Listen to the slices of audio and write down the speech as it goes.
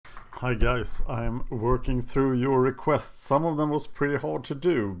Hi guys, I'm working through your requests. Some of them was pretty hard to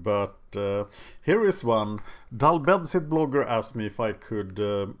do, but here is one. Dullbedsitterblogger asked me if I could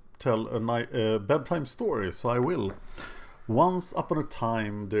tell a bedtime story, so I will. Once upon a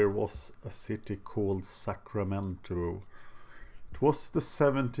time there was a city called Sacramento. It was the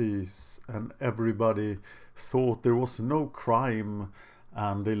 70s and everybody thought there was no crime,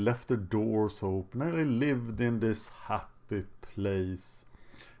 and they left their doors open and they lived in this happy place.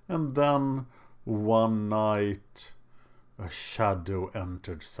 And then one night a shadow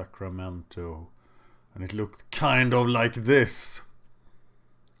entered Sacramento, and it looked kind of like this.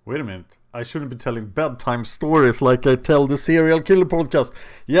 Wait a minute, I shouldn't be telling bedtime stories like I tell the serial killer podcast.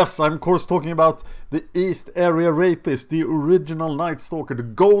 Yes, I'm of course talking about the East Area Rapist, the original Night Stalker, the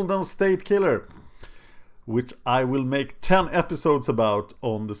Golden State Killer, which I will make 10 episodes about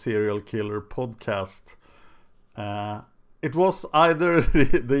on the Serial Killer podcast. It was either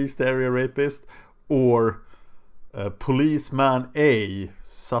the East Area Rapist or Policeman A,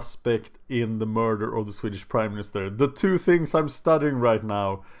 suspect in the murder of the Swedish Prime Minister. The two things I'm studying right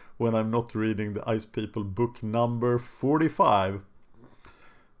now when I'm not reading the Ice People book number 45.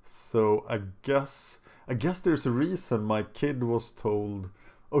 So I guess there's a reason my kid was told.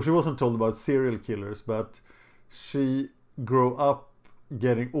 Oh, she wasn't told about serial killers, but she grew up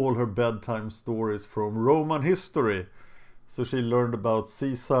getting all her bedtime stories from Roman history. So she learned about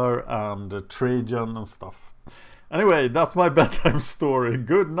Caesar and Trajan and stuff. Anyway, that's my bedtime story.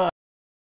 Good night.